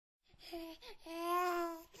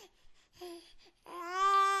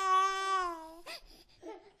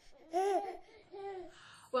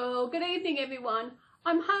Well, good evening everyone.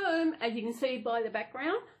 I'm home, as you can see by the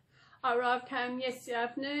background. I arrived home yesterday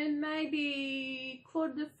afternoon, maybe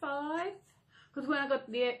 4:45, because when I got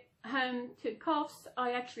home to Coffs,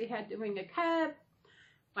 I actually had to ring a cab,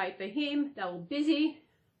 wait for him. They were busy,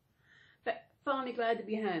 but finally glad to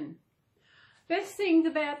be home. Best things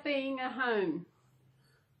about being at home,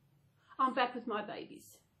 I'm back with my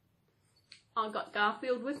babies. I've got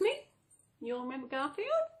Garfield with me. You all remember Garfield?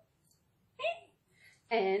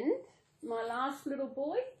 And my last little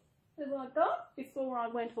boy that I got before I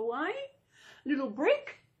went away, little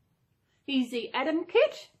Brick. He's the Adam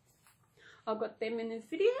kit. I've got them in this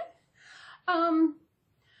video.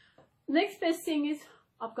 Next best thing is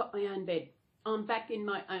I've got my own bed. I'm back in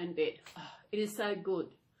my own bed. Oh, it is so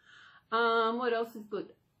good. What else is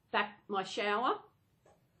good? Back my shower.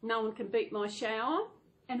 No one can beat my shower.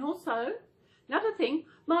 And also, another thing,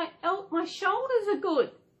 my shoulders are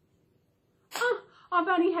good. I've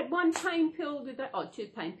only had one pain pill today, two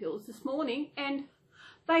pain pills this morning, and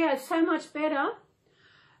they are so much better.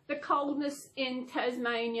 The coldness in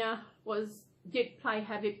Tasmania did play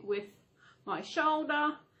havoc with my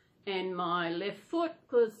shoulder and my left foot,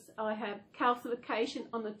 because I have calcification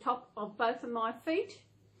on the top of both of my feet.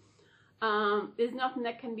 There's nothing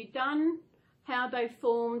that can be done. How they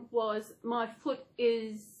formed was my foot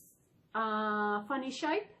is funny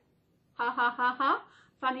shape,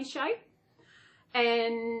 funny shape.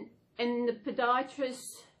 And the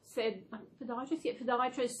podiatrist said,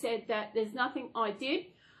 that there's nothing I did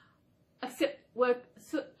except work.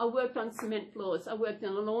 I worked on cement floors. I worked in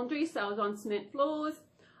a laundry, so I was on cement floors.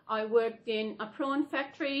 I worked in a prawn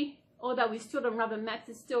factory, although we stood on rubber mats,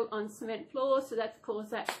 it's still on cement floors, so that's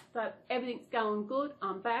caused that. So everything's going good.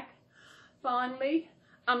 I'm back, finally.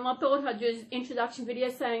 I thought I'd do an introduction video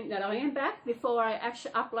saying that I am back before I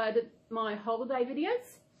actually uploaded my holiday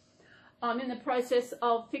videos. I'm in the process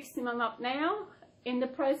of fixing them up now.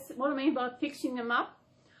 What I mean by fixing them up,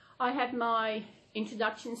 I have my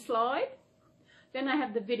introduction slide, then I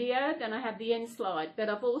have the video, then I have the end slide. But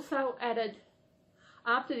I've also added,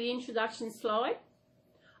 after the introduction slide,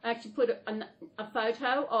 I actually put a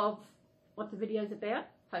photo of what the video is about.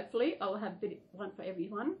 Hopefully, I'll have one for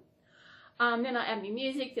everyone. Then I add my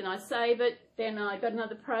music, then I save it. Then I got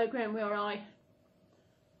another program where I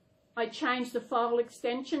changed the file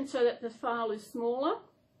extension so that the file is smaller.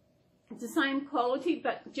 It's the same quality,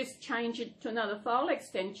 but just change it to another file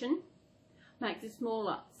extension, makes it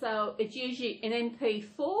smaller. So it's usually an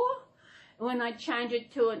MP4. And when I change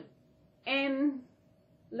it to an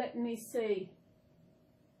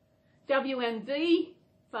WMV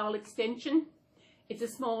file extension, it's a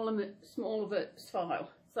smaller file.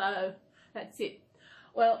 So that's it.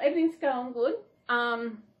 Well, everything's going good.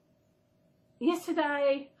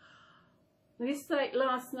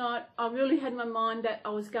 Last night, I really had in my mind that I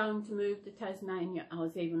was going to move to Tasmania. I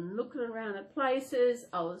was even looking around at places.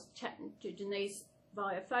 I was chatting to Denise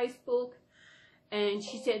via Facebook, and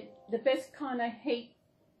she said the best kind of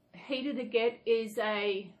heater to get is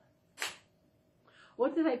a,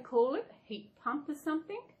 what do they call it? Heat pump or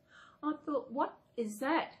something? I thought, what is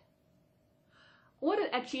that? What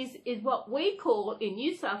it actually is what we call in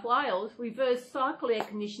New South Wales reverse cycle air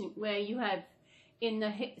conditioning, where you have, in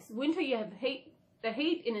the winter you have the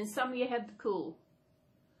heat, and in summer you have the cool.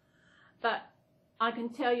 But I can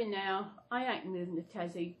tell you now, I ain't moving to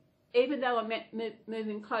Tassie. Even though I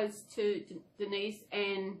moving close to Denise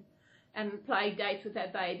and play dates with our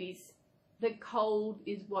babies, the cold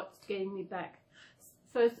is what's getting me back.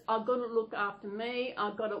 First, I've got to look after me.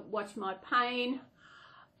 I've got to watch my pain.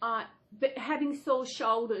 But having sore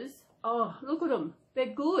shoulders, oh, look at them.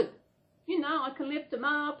 They're good. You know, I can lift them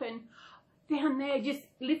up, and down there, just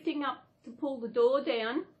lifting up to pull the door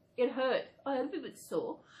down, it hurt. I had a bit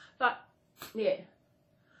sore, but yeah.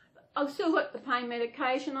 I've still got the pain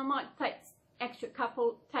medication. I might take a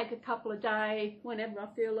couple a day whenever I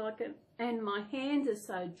feel like it. And my hands are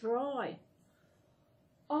so dry.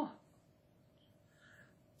 Oh,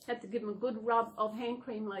 had to give them a good rub of hand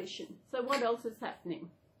cream lotion. So what else is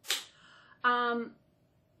happening?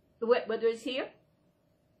 The wet weather is here.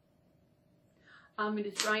 It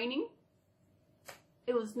is raining.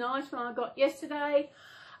 It was nice when I got yesterday.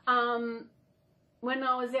 When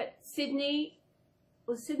I was at Sydney,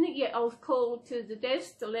 I was called to the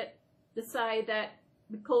desk to say that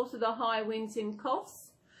because of the high winds in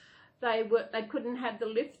Coffs, they couldn't have the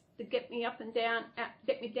lift to get me up and down,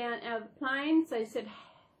 get me down out of the plane. So they said,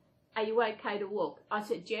 "Are you okay to walk?" I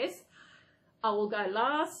said, "Yes, I will go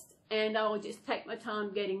last, and I will just take my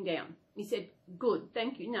time getting down." He said, good,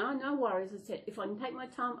 thank you. No, no worries. I said, if I can take my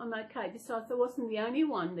time, I'm okay. Besides, I wasn't the only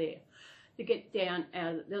one there to get down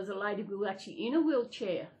out of it. There was a lady who was actually in a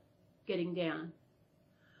wheelchair getting down.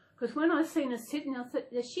 Because when I seen her sitting, I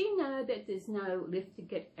thought, does she know that there's no lift to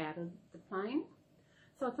get out of the plane?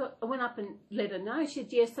 So I thought, I went up and let her know. She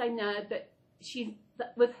said, yes, they know, but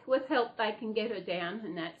with help they can get her down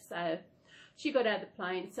and that. So she got out of the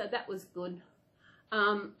plane, so that was good.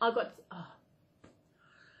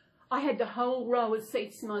 I had the whole row of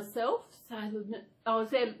seats myself, so I was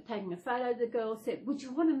there taking a photo. The girl said, would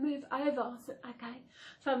you want to move over? I said, okay.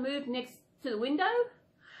 So I moved next to the window.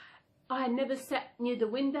 I had never sat near the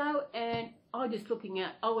window, and I was just looking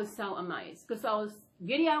out. I was so amazed because I was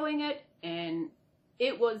videoing it, and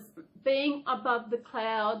it was being above the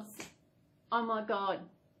clouds. Oh my God,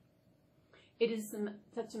 it is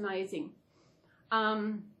such amazing.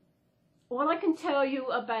 What I can tell you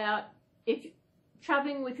about if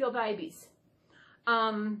traveling with your babies,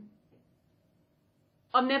 I've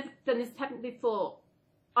never done this happened before.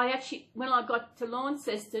 When I got to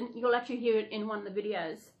Launceston, you'll actually hear it in one of the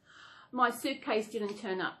videos, my suitcase didn't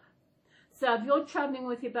turn up. So if you're traveling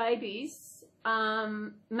with your babies,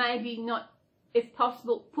 maybe not, if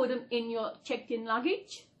possible, put them in your checked-in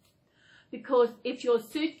luggage, because if your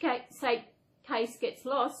suitcase gets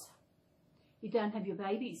lost, you don't have your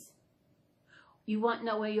babies. You won't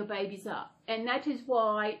know where your babies are. And that is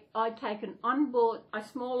why I take a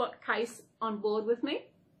smaller case on board with me.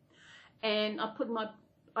 And I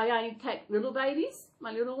only take little babies,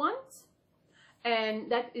 my little ones.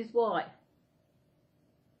 And that is why.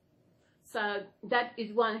 So that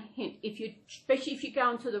is one hint. Especially if you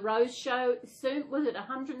go into the Rose Show soon, was it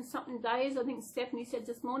 100 and something days? I think Stephanie said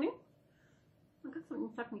this morning. I got something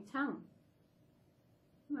stuck in my tongue.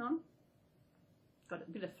 Hang on. Got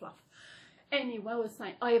a bit of fluff. Anyway, I was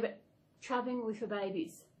saying, traveling with your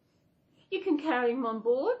babies. You can carry them on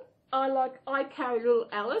board. I carry little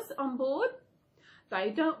Alice on board. They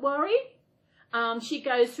don't worry. She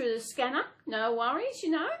goes through the scanner. No worries, you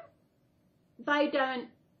know. They don't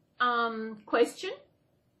question.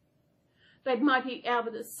 They might be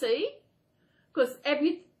able to see. Because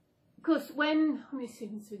when, let me see,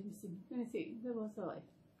 where was I?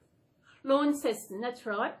 Launceston, that's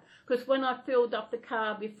right. Because when I filled up the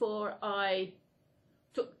car before I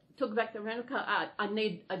took back the rental car, I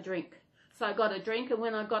need a drink. So I got a drink, and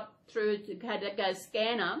when I got through had to go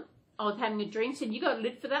scanner, I was having a drink. Said, you got a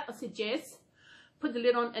lid for that? I said, yes. Put the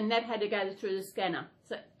lid on, and that had to go through the scanner.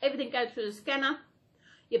 So everything goes through the scanner.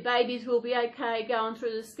 Your babies will be okay going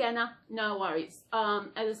through the scanner. No worries. As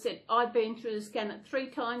I said, I've been through the scanner 3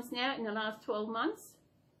 times now in the last 12 months.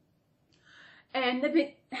 And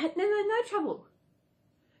they've had no trouble,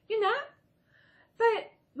 you know.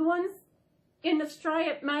 But the ones in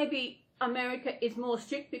Australia, maybe America is more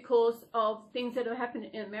strict because of things that have happened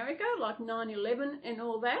in America, like 9/11 and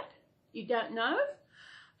all that. You don't know.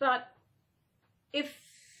 But if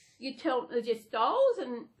you tell them they're just dolls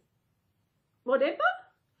and whatever,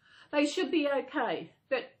 they should be okay.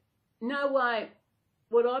 But no way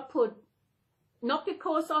would I put, not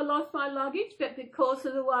because I lost my luggage, but because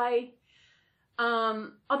of the way,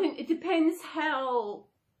 I think it depends how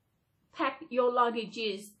packed your luggage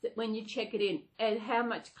is when you check it in, and how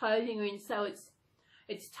much clothing you're in, so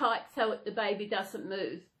it's tight so the baby doesn't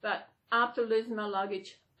move. But after losing my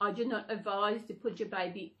luggage, I do not advise to put your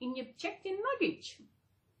baby in your checked-in luggage.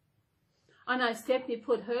 I know Stephanie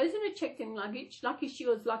put hers in a checked-in luggage. Lucky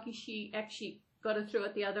she actually got her through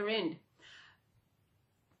at the other end.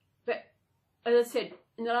 But as I said,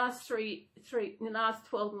 in the last in the last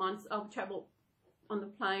 12 months, I've travelled on the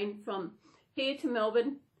plane from here to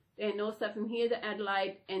Melbourne, and also from here to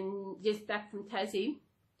Adelaide, and just back from Tassie.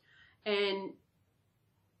 And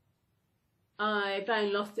I've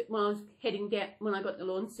only lost it when I was heading down, when I got to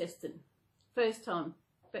Launceston, first time.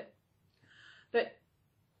 But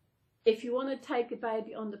if you want to take a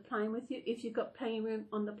baby on the plane with you, if you've got plenty of room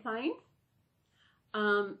on the plane,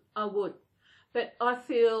 I would. But I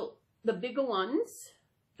feel the bigger ones,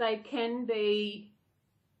 they can be,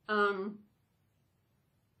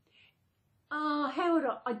 how would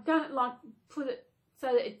I don't like to put it so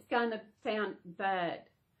that it's going to sound bad.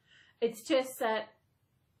 It's just that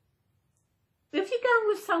if you're going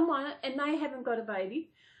with someone and they haven't got a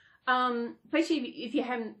baby, especially if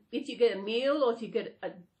you get a meal, or if you get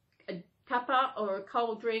a cuppa or a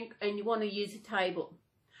cold drink and you want to use a table,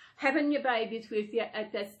 having your babies with you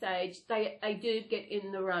at that stage, they do get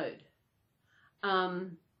in the road.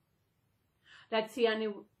 That's the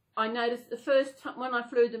only. I noticed the first time when I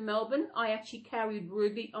flew to Melbourne, I actually carried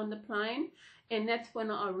Ruby on the plane, and that's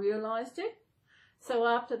when I realised it. So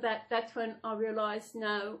after that, that's when I realised,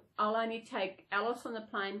 no, I'll only take Alice on the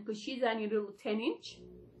plane because she's only a little 10-inch.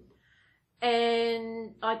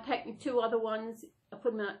 And I take the 2 other ones, I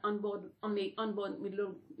put them on board with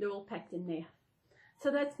they're all packed in there.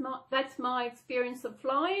 So that's my experience of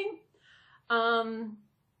flying.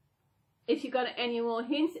 If you've got any more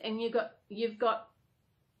hints and you've got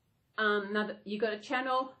a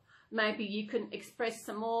channel, maybe you can express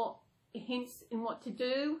some more hints in what to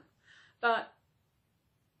do. But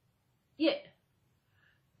yeah,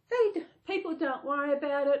 people don't worry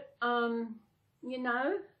about it. You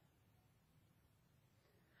know,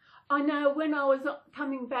 I know when I was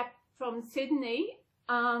coming back from Sydney,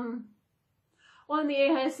 one of the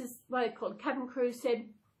air hostesses, what they called cabin crew, said,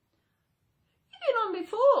 "You've been on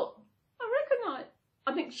before."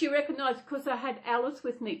 I think she recognised because I had Alice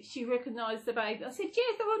with me. She recognised the baby. I said,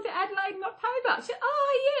 "Yes, I went to Adelaide in October." She said,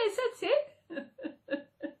 "Oh yes, that's it."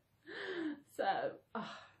 So,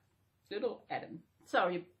 little Adam.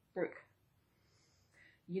 Sorry, Brooke.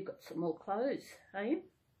 You got some more clothes, eh?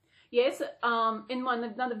 Yes, in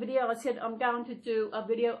another video I said I'm going to do a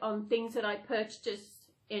video on things that I purchased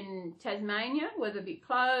in Tasmania, whether it be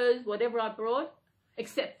clothes, whatever I brought,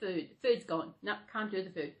 except food. Food's gone. No, can't do the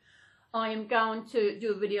food. I am going to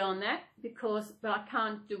do a video on that but I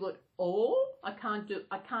can't do it all. I can't do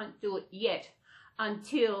it yet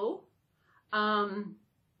until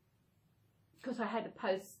because I had to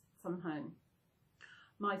post from home.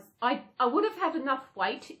 I would have had enough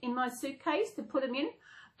weight in my suitcase to put them in,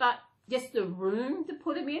 but just the room to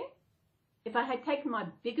put them in. If I had taken my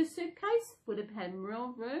bigger suitcase, would have had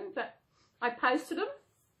real room, but I posted them.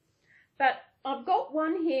 But I've got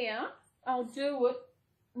one here. I'll do it.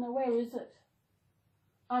 Now, where is it?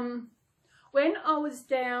 When I was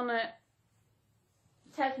down at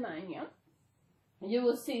Tasmania, you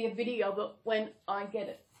will see a video of it when I get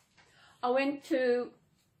it. I went to,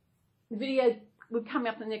 the video will come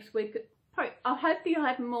up the next week. I hope you'll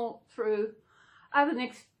have more through over the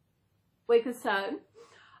next week or so.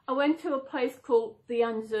 I went to a place called the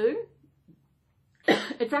Zoo.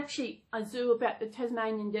 It's actually a zoo about the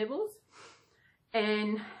Tasmanian devils.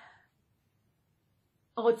 And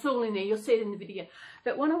it's all in there. You'll see it in the video.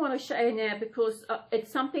 But what I want to show you now, because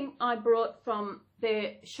it's something I brought from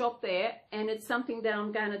their shop there, and it's something that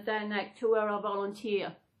I'm going to donate to where I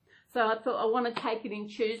volunteer. So I thought I want to take it in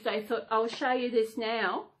Tuesday. I thought I'll show you this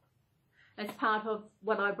now as part of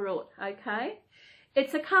what I brought, okay?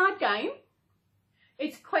 It's a card game.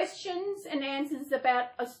 It's questions and answers about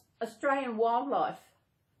Australian wildlife.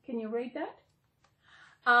 Can you read that?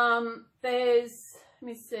 There's, let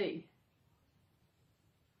me see.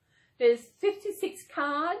 There's 56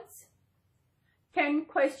 cards. 10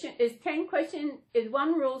 questions is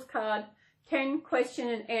 1 rules card, 10 question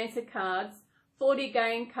and answer cards, 40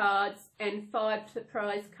 game cards, and 5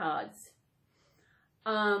 surprise cards.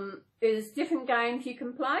 There's different games you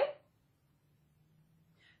can play.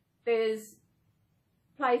 There's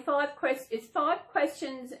 5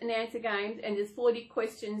 questions and answer games, and there's 40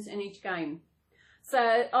 questions in each game.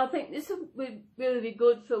 So I think this would really be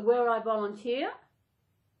good for where I volunteer.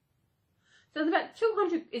 So there's about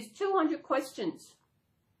 200 questions.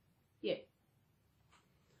 Yeah.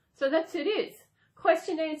 So that's it is.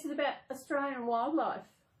 Question answers about Australian wildlife.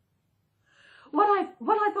 What I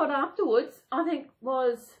thought afterwards, I think,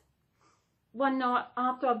 was one night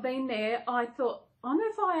after I've been there, I thought, I wonder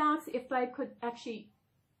if I asked if they could actually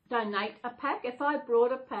donate a pack. If I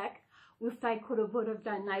brought a pack, if they would have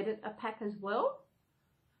donated a pack as well.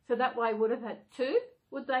 So that way I would have had 2.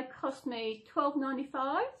 Would they cost me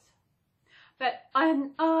 $12.95? But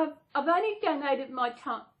I've only donated my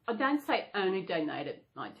time. I don't say only donated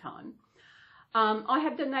my time. I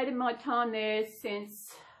have donated my time there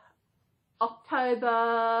since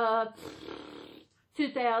October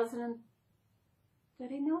 2013. No,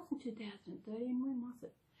 it wasn't 2013. When was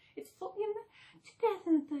it? It's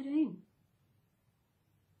 2013.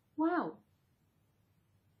 Wow.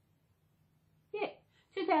 Yeah,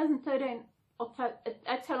 2013. October.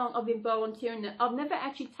 That's how long I've been volunteering. I've never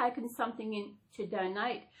actually taken something in to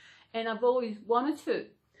donate, and I've always wanted to.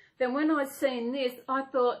 Then when I seen this, I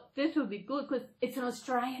thought this would be good because it's an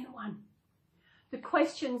Australian one. The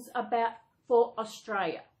questions for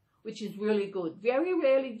Australia, which is really good. Very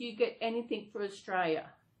rarely do you get anything for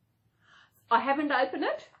Australia. I haven't opened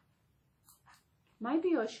it.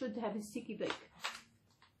 Maybe I should have a sticky beak.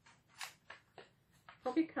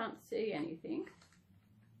 Probably can't see anything.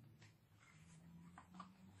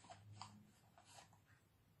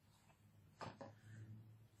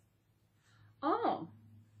 Oh,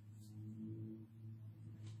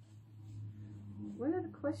 where are the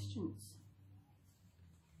questions?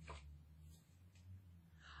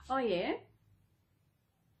 Oh, yeah.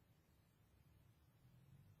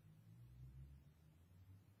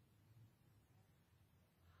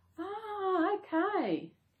 Ah,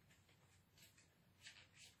 okay.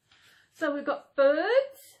 So we've got birds,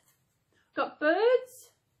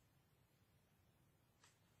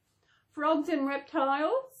 frogs and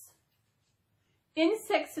reptiles,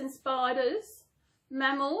 insects and spiders,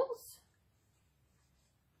 mammals,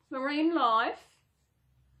 marine life.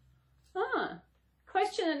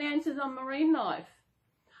 Question and answers on marine life.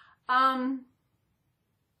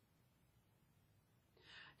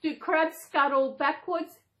 Do crabs scuttle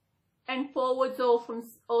backwards and forwards or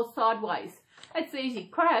sideways? That's easy.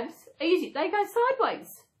 Crabs, easy. They go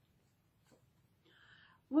sideways.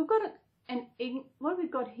 We've got what have we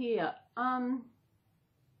got here?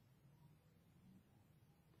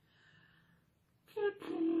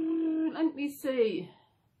 Let me see.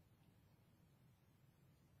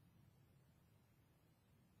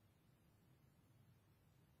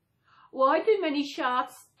 Why do many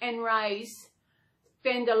sharks and rays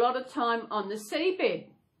spend a lot of time on the seabed?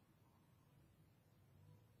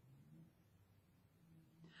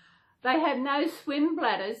 They have no swim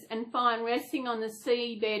bladders and find resting on the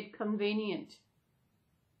seabed convenient.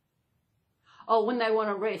 Oh, when they want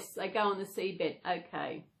to rest, they go on the seabed.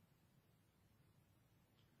 Okay.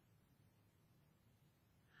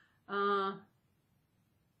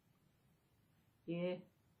 Yeah.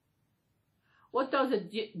 What does a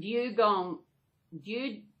dugong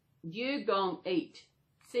eat?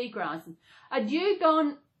 Seagrasses. A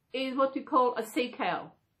dugong is what you call a sea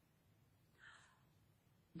cow.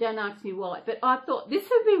 Don't ask me why, but I thought this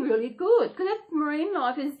would be really good because that's marine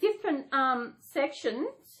life. There's different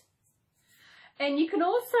sections, and you can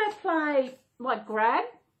also play like grab,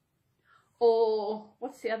 or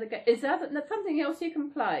what's the other game? Is there something else you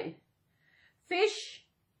can play? Fish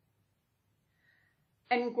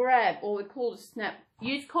and grab, or we call it snap.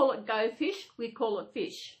 You call it go fish, we call it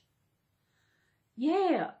fish.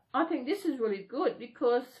 Yeah, I think this is really good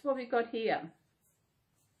because what we got here?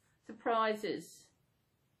 Surprises.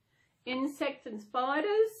 Insects and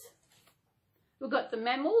spiders. We've got the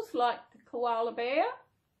mammals like the koala bear.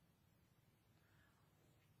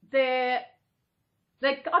 I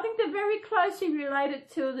think they're very closely related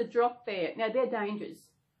to the drop bear. Now they're dangerous.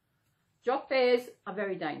 Drop bears are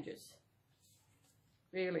very dangerous.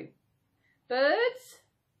 Really. Birds.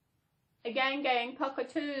 Again,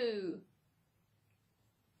 cockatoo.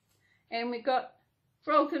 And we've got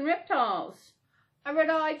frogs and reptiles. A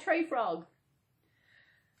red-eyed tree frog.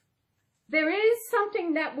 There is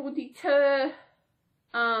something that will deter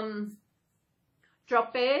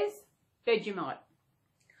drop bears, Vegemite.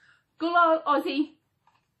 Good old Aussie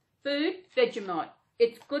food, Vegemite.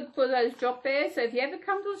 It's good for those drop bears. So if you ever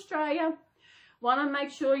come to Australia, want to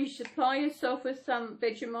make sure you supply yourself with some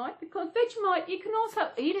Vegemite, because Vegemite, you can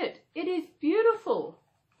also eat it. It is beautiful.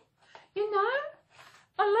 You know,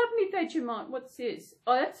 I love me Vegemite. What's this?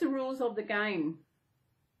 Oh, that's the rules of the game.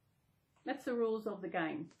 That's the rules of the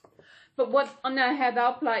game. But what I know how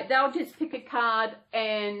they'll play, they'll just pick a card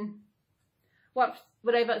and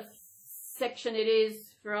whatever section it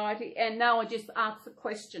is, variety, and they'll just ask the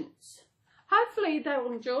questions. Hopefully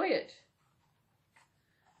they'll enjoy it.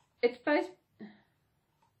 It's based,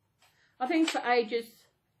 I think, for ages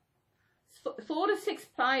 4 to 6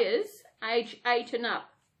 players, age 8 and up.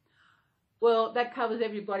 Well, that covers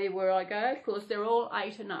everybody where I go. Of course, they're all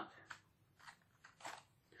 8 and up.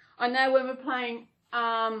 I know when we're playing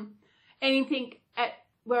anything at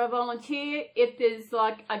where I volunteer, if there's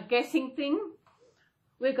like a guessing thing,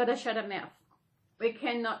 we've got to shut our mouth. We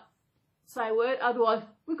cannot say a word, otherwise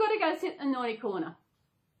we've got to go sit in the naughty corner.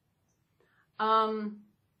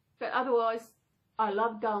 But otherwise, I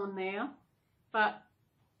love going there. But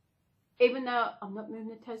even though I'm not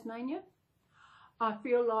moving to Tasmania, I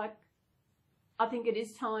feel like I think it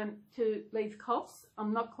is time to leave Coffs.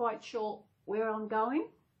 I'm not quite sure where I'm going.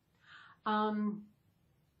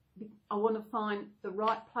 I want to find the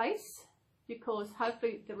right place, because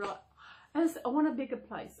hopefully I want a bigger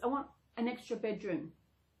place. I want an extra bedroom,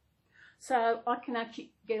 so I can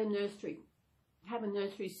actually get a nursery, have a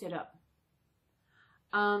nursery set up.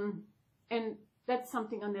 And that's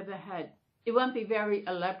something I never had. It won't be very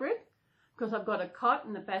elaborate because I've got a cot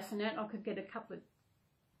and a bassinet. I could get a couple of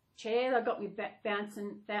chairs. I got me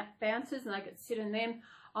bouncers and I could sit in them.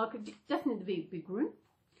 I could definitely be a big room.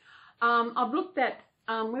 I've looked at,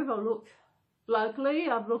 where have I looked? Locally,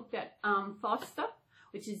 I've looked at Foster,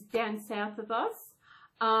 which is down south of us.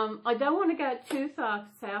 I don't want to go too far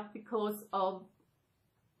south because of,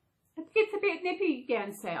 it gets a bit nippy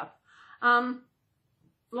down south.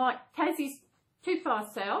 Like Tassie's too far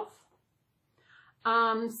south.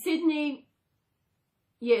 Sydney,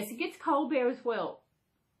 yes, it gets cold there as well.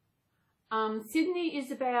 Sydney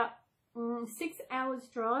is about 6 hours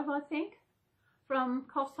drive, I think, from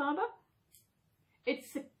Coffs Harbour.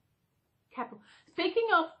 It's the capital. Speaking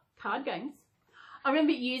of card games, I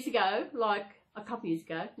remember years ago, like a couple years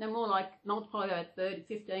ago, no more, like multiply that 30,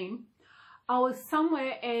 15, I was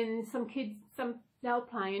somewhere and some kids, they were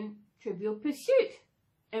playing Trivial Pursuit.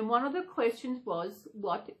 And one of the questions was,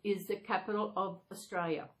 what is the capital of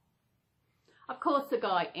Australia? Of course, the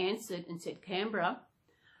guy answered and said Canberra.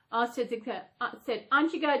 I said,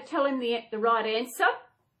 aren't you going to tell him the right answer?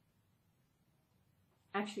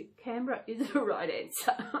 Actually, Canberra is the right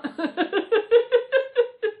answer.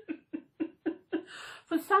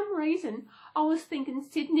 For some reason, I was thinking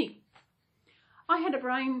Sydney. I had a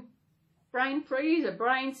brain freeze, a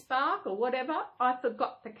brain spark or whatever. I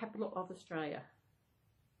forgot the capital of Australia.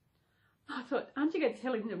 I thought, aren't you going to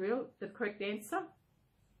tell him the correct answer?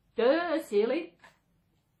 Duh, silly.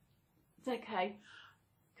 It's okay.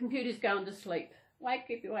 Computer's going to sleep.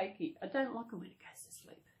 Wakey, wakey. I don't like it when it goes to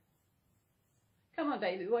sleep. Come on,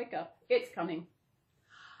 baby, wake up. It's coming.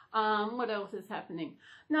 What else is happening?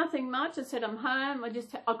 Nothing much. I said I'm home.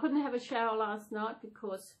 I couldn't have a shower last night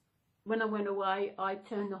because when I went away, I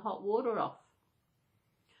turned the hot water off.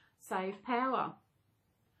 Save power.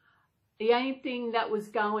 The only thing that was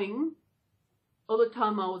going all the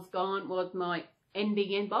time I was gone was my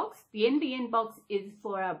NBN box. The NBN box is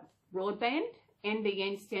for our broadband.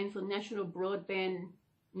 NBN stands for National Broadband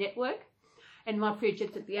Network. And my fridge,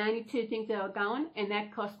 it's the only two things that are going, and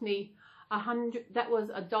that cost me that was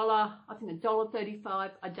 $1, I think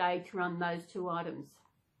 $1.35 a day to run those two items.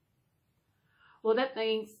 Well, that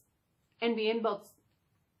means NBN box,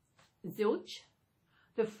 zilch.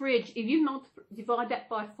 The fridge, if you divide that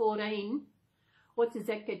by 14, what does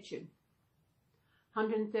that get you?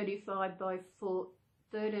 135 by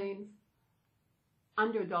 13,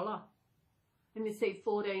 under $1. Let me see,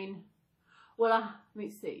 14. Well, let me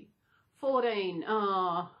see. 14,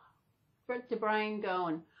 get the brain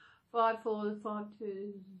going. 5, 4, 5,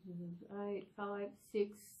 2, 8, 5,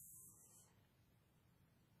 6,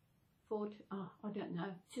 4, I don't know,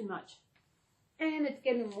 too much. And it's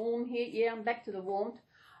getting warm here. Yeah, I'm back to the warmth.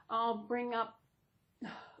 I'll bring up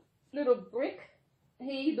little Brick.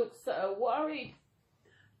 He looks so worried.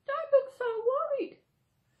 Don't look so worried.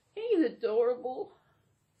 He's adorable.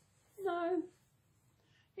 No.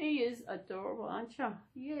 He is adorable, aren't you?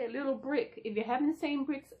 Yeah, little Brick. If you haven't seen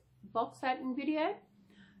Brick's box opening video,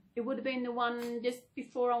 it would have been the one just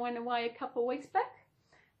before I went away a couple of weeks back.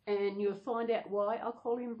 And you'll find out why I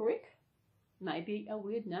call him Brick. Maybe a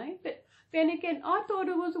weird name. But then again, I thought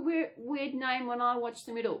it was a weird name when I watched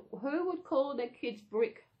the middle. Who would call their kids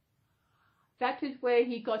Brick? That is where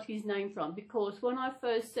he got his name from. Because when I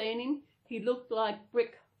first seen him, he looked like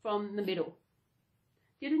Brick from the middle.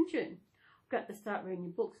 Didn't you? Got to start reading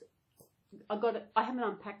your books. I haven't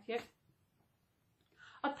unpacked yet.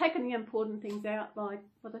 I've taken the important things out, like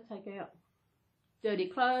what did I take out? Dirty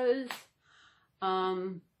clothes.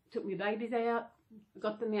 Took my babies out.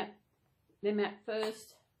 Got them out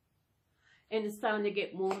first. And it's starting to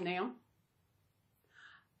get warm now.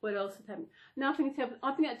 What else has happened? Nothing's happened.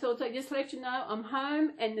 I think that's all. So just to let you know, I'm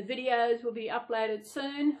home and the videos will be uploaded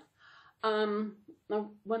soon.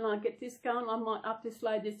 When I get this going, I might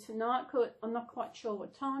upload this tonight because I'm not quite sure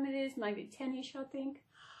what time it is. Maybe 10ish, I think.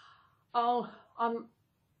 A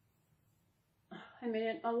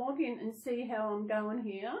minute. I'll log in and see how I'm going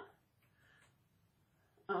here.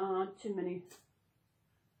 Too many.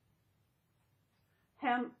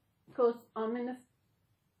 Because I'm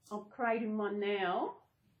creating one now.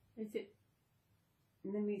 Is it?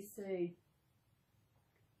 Let me see.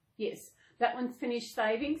 Yes, that one's finished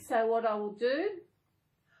saving. So what I will do,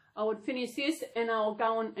 I would finish this and I'll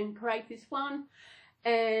go on and create this one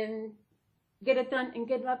and get it done and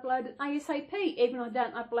get it uploaded ASAP, even if I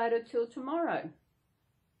don't upload it till tomorrow.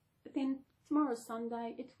 But then tomorrow's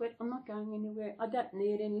Sunday, it's wet, I'm not going anywhere, I don't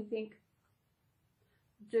need anything.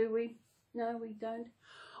 Do we? No, we don't.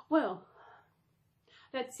 Well,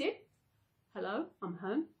 that's it. Hello, I'm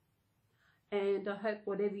home. And I hope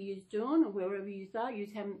whatever you're doing or wherever you are,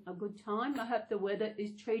 you're having a good time. I hope the weather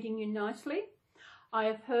is treating you nicely. I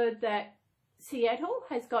have heard that Seattle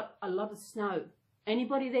has got a lot of snow.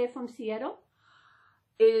 Anybody there from Seattle?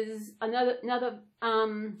 Is another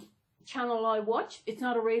channel I watch. It's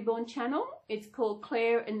not a Reborn channel. It's called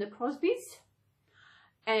Claire and the Crosbys.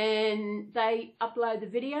 And they upload the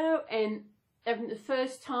video, and the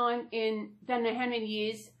first time in don't know how many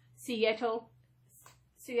years Seattle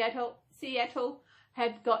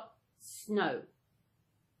had got snow.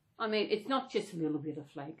 I mean, it's not just a little bit of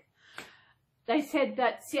flake. they said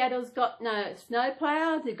that Seattle's got no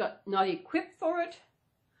snowplow, they've got not equipped for it,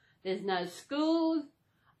 there's no schools.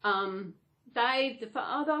 Dave, the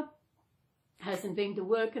father, hasn't been to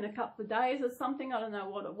work in a couple of days or something, I don't know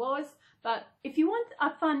what it was. But if you want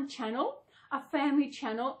a fun channel, a family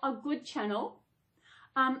channel, a good channel,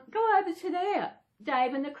 go over to there.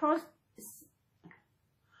 Dave and the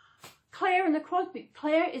Claire and the Crosby.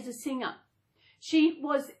 Claire is a singer. She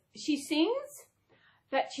sings,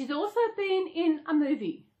 but she's also been in a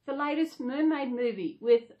movie, the latest mermaid movie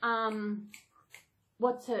with,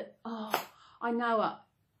 what's it? Oh, I know her.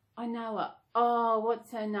 Oh,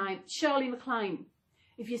 what's her name? Shirley MacLaine.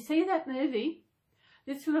 If you see that movie,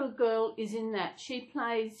 this little girl is in that. She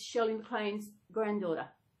plays Shirley MacLaine's granddaughter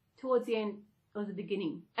towards the end of the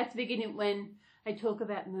beginning. At the beginning when they talk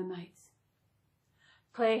about mermaids.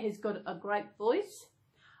 Claire has got a great voice.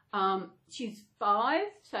 She's 5,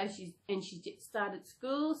 so she just started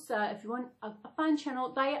school. So if you want a fun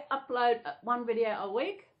channel, they upload 1 video a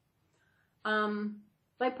week.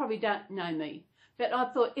 They probably don't know me, but I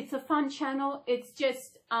thought it's a fun channel. It's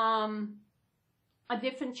just a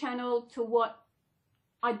different channel to what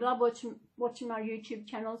I love watching my YouTube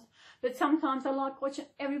channels. But sometimes I like watching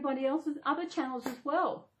everybody else's other channels as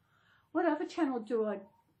well. What other channel do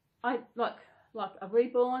I like a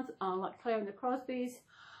Reborn, like Claire and the Crosbys.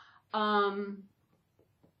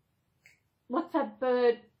 What's that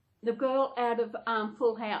bird? The girl out of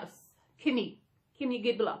Full House, Kimmy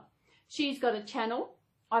Gibbler. She's got a channel.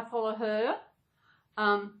 I follow her.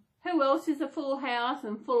 Who else is a Full House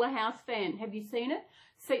and Fuller House fan? Have you seen it?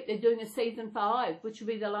 See, they're doing a season 5, which will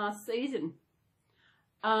be the last season.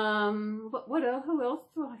 Who else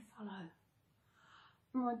do I follow?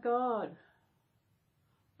 Oh my God.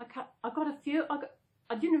 I got a few.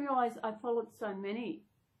 I didn't realise I followed so many.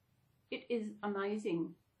 It is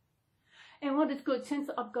amazing. And what is good, since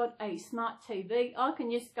I've got a smart TV, I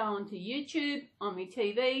can just go onto YouTube on my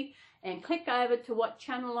TV and click over to what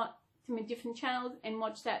channel, to my different channels, and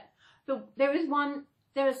watch that. There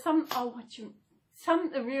are some I'll watch them.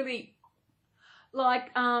 Some are really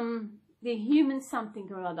like the human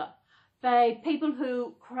something or other. People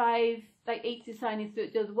who crave, they eat this only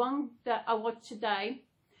food. There's one that I watched today,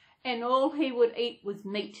 and all he would eat was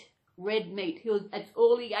meat, red meat. That's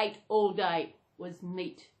all he ate all day was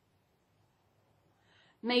meat.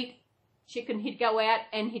 Meat, chicken. He'd go out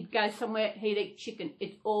and he'd go somewhere, he'd eat chicken.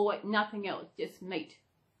 It's always nothing else, just meat.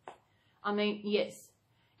 I mean, yes,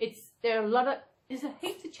 there's a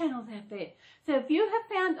heap of channels out there. So if you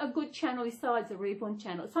have found a good channel besides the Reborn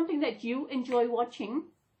channel, something that you enjoy watching,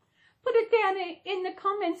 put it down in the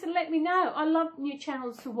comments and let me know. I love new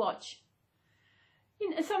channels to watch.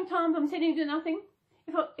 You know, sometimes I'm sitting doing nothing.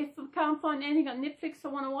 If I can't find anything on Netflix I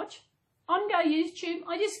want to watch, I can go YouTube.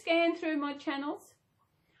 I just scan through my channels.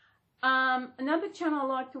 Another channel I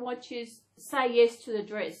like to watch is Say Yes to the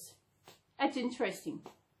Dress. That's interesting.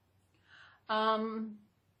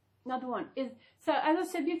 Another one is, so as I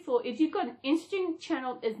said before, if you've got an interesting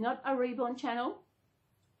channel that's not a Reborn channel,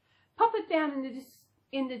 pop it down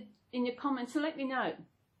in your comments and let me know.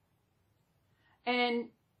 And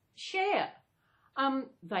share.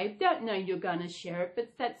 They don't know you're going to share it,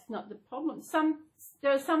 but that's not the problem.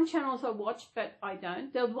 There are some channels I watch, but I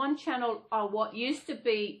don't. There's one channel I used to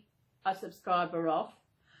be a subscriber of,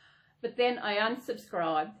 but then I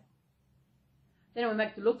unsubscribed. Then I went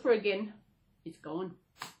back to look for it again. It's gone.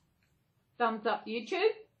 Thumbs up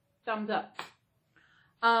YouTube. Thumbs up.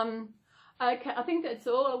 Okay, I think that's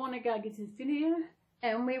all. I want to go get this video,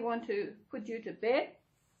 and we want to put you to bed,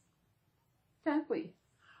 don't we?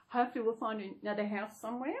 Hopefully we'll find another house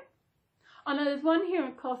somewhere. I know there's one here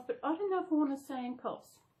in Coffs, but I don't know if I want to stay in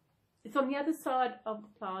Coffs. It's on the other side of the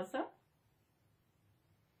plaza.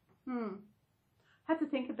 Have to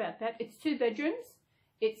think about that. It's 2 bedrooms.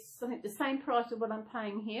 It's, I think, the same price as what I'm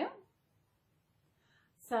paying here.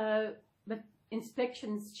 So, but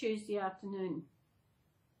inspections Tuesday afternoon.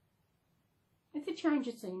 It's a change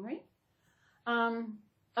of scenery. I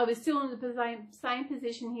was still in the same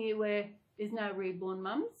position here where there's no Reborn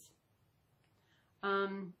mums.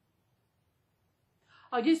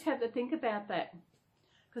 I just have to think about that,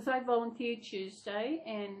 because I volunteered Tuesday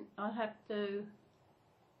and I'll have to,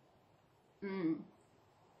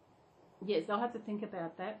 yes, I'll have to think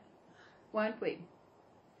about that, won't we?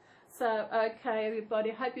 So, okay,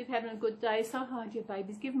 everybody, hope you're having a good day. So hi to your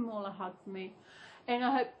babies. Give them all a hug for me. And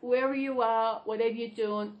I hope wherever you are, whatever you're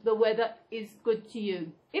doing, the weather is good to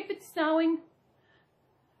you. If it's snowing,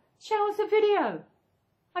 show us a video.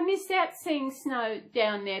 I missed out seeing snow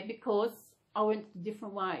down there because I went a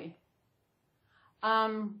different way.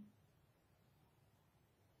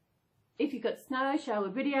 If you've got snow, show a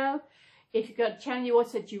video. If you've got a channel you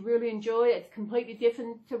watch that you really enjoy, it's completely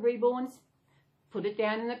different to Reborn's, put it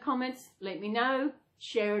down in the comments. Let me know.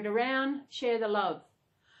 Share it around. Share the love.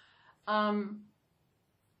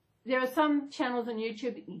 There are some channels on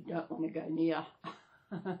YouTube that you don't want to go near.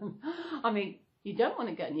 I mean, you don't want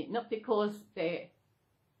to go near, not because they're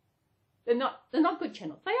not good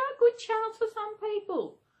channels. They are good channels for some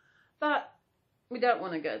people, but we don't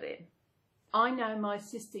want to go there. I know my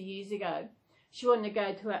sister years ago, she wanted to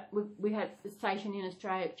go to we had the station in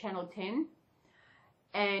Australia, Channel 10,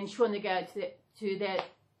 and she wanted to go to that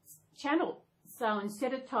channel. So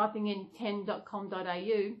instead of typing in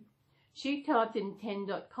 10.com.au, she typed in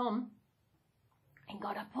 10.com and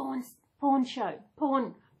got a porn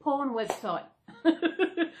website.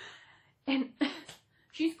 And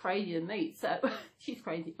she's crazier than me, so she's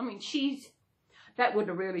crazy. I mean, that would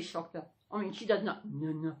have really shocked her. I mean, she does not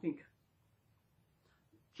know nothing.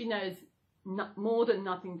 She knows more than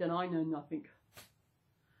nothing than I know nothing.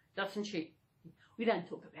 Doesn't she? We don't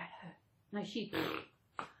talk about her. No, she.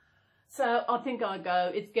 So I think I'll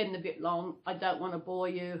go. It's getting a bit long. I don't want to bore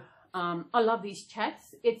you. I love these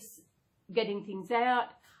chats. It's getting things out.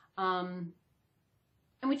 And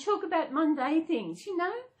we talk about mundane things, you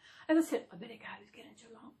know. As I said, I better go. It's getting too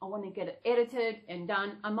long. I want to get it edited and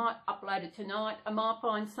done. I might upload it tonight. I might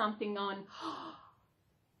find something on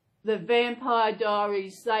the Vampire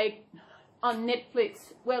Diaries. On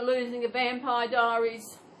Netflix, we're losing the Vampire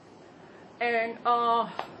Diaries. And I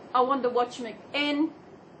wanted to watch them again.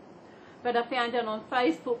 But I found out on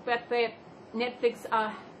Facebook that Netflix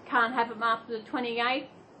can't have them after the 28th.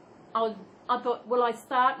 I thought, will I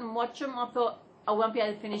start and watch them? I thought I won't be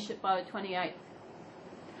able to finish it by the 28th.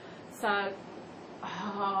 So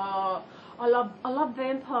I love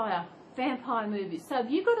vampire movies. So if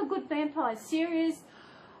you've got a good vampire series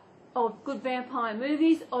or good vampire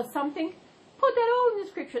movies or something, put that all in the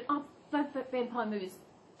description. I love vampire movies.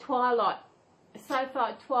 Twilight. So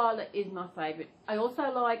far, Twilight is my favourite. I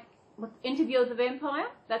also like Interview with the Vampire.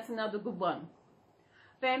 That's another good one.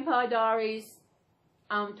 Vampire Diaries,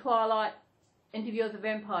 Twilight, Interview with the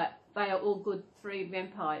Vampire. They are all good 3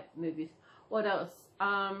 vampire movies. What else?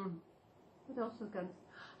 What else was going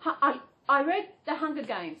to... I read The Hunger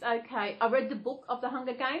Games. Okay, I read the book of The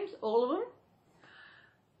Hunger Games, all of them.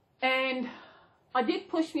 And I did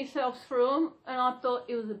push myself through them, and I thought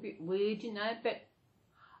it was a bit weird, you know, but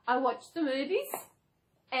I watched the movies,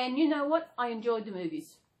 and you know what? I enjoyed the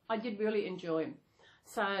movies. I did really enjoy them.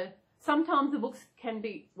 So sometimes the books can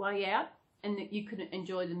be way out and that you couldn't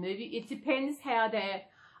enjoy the movie. It depends how they're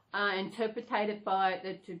interpreted by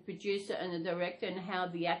the producer and the director and how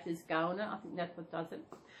the actors go on it. I think that's what does it.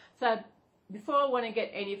 So before I want to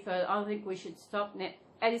get any further, I think we should stop now.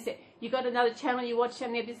 As you said, you got another channel you watch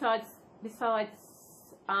on there besides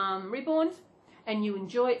Reborn's, and you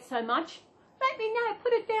enjoy it so much, let me know.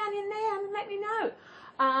 Put it down in there and let me know.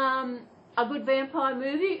 A good vampire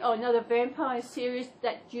movie or another vampire series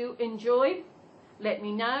that you enjoy, let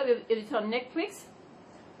me know. If it's on Netflix,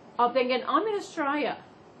 I'm thinking, I'm in Australia,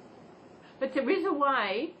 but there is a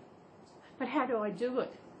way, but how do I do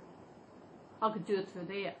it? I could do it through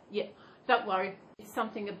there. Yeah, don't worry, it's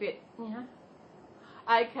something a bit, you know.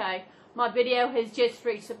 Okay, my video has just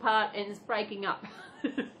reached a part and it's breaking up.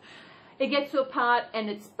 It gets to a part and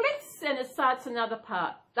it splits and it starts another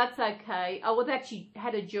part. That's okay. I would actually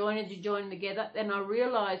had a joiner to join them together. Then I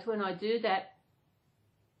realised when I do that,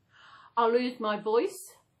 I lose my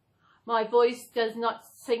voice. My voice does not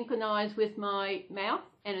synchronise with my mouth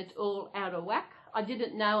and it's all out of whack. I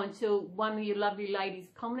didn't know until one of you lovely ladies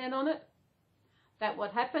commented on it. That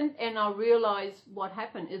what happened, and I realised what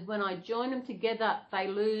happened is when I join them together, they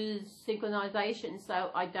lose synchronisation,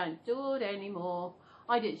 so I don't do it anymore.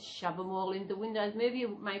 I just shove them all into Windows Movie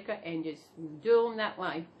Maker and just do them that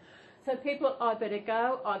way. So people, I better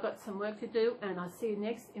go. I got some work to do, and I'll see you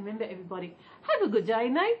next. Remember, everybody, have a good day,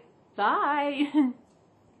 mate. Bye.